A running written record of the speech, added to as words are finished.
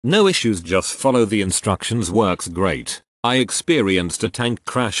No issues, just follow the instructions, works great. I experienced a tank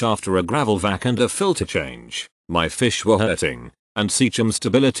crash after a gravel vac and a filter change. My fish were hurting, and cechum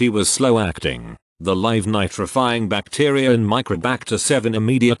stability was slow acting. The live nitrifying bacteria in MicroBacter7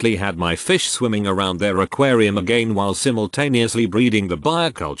 immediately had my fish swimming around their aquarium again while simultaneously breeding the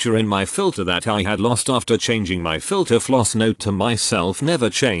bioculture in my filter that I had lost after changing my filter floss. Note to myself: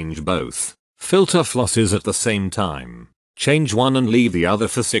 never change both filter flosses at the same time. Change one and leave the other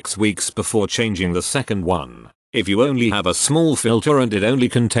for 6 weeks before changing the second one. If you only have a small filter and it only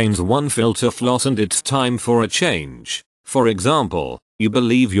contains one filter floss and it's time for a change, for example, you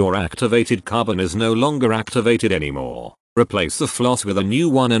believe your activated carbon is no longer activated anymore, replace the floss with a new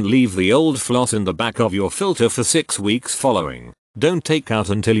one and leave the old floss in the back of your filter for 6 weeks following. Don't take out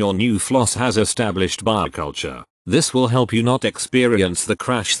until your new floss has established bioculture. This will help you not experience the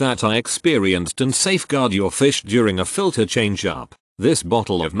crash that I experienced and safeguard your fish during a filter change up. This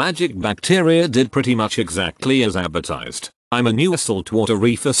bottle of magic bacteria did pretty much exactly as advertised. I'm a newer saltwater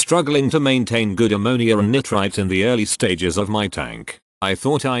reefer struggling to maintain good ammonia and nitrites in the early stages of my tank. I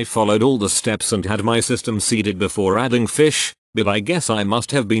thought I followed all the steps and had my system seeded before adding fish, but I guess I must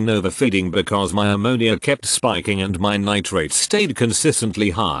have been overfeeding because my ammonia kept spiking and my nitrates stayed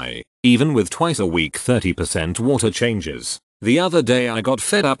consistently high, even with twice a week 30% water changes. The other day I got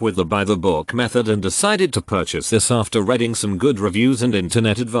fed up with the by the book method and decided to purchase this after reading some good reviews and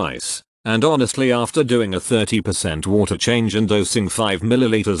internet advice. And honestly, after doing a 30% water change and dosing 5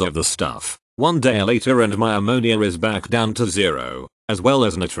 milliliters of the stuff, one day later and my ammonia is back down to 0, as well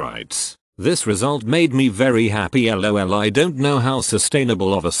as nitrites. This result made me very happy. LOL. I don't know how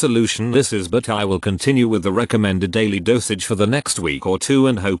sustainable of a solution this is, but I will continue with the recommended daily dosage for the next week or two,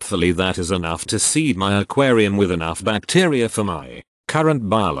 and hopefully that is enough to seed my aquarium with enough bacteria for my current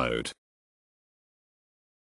bioload.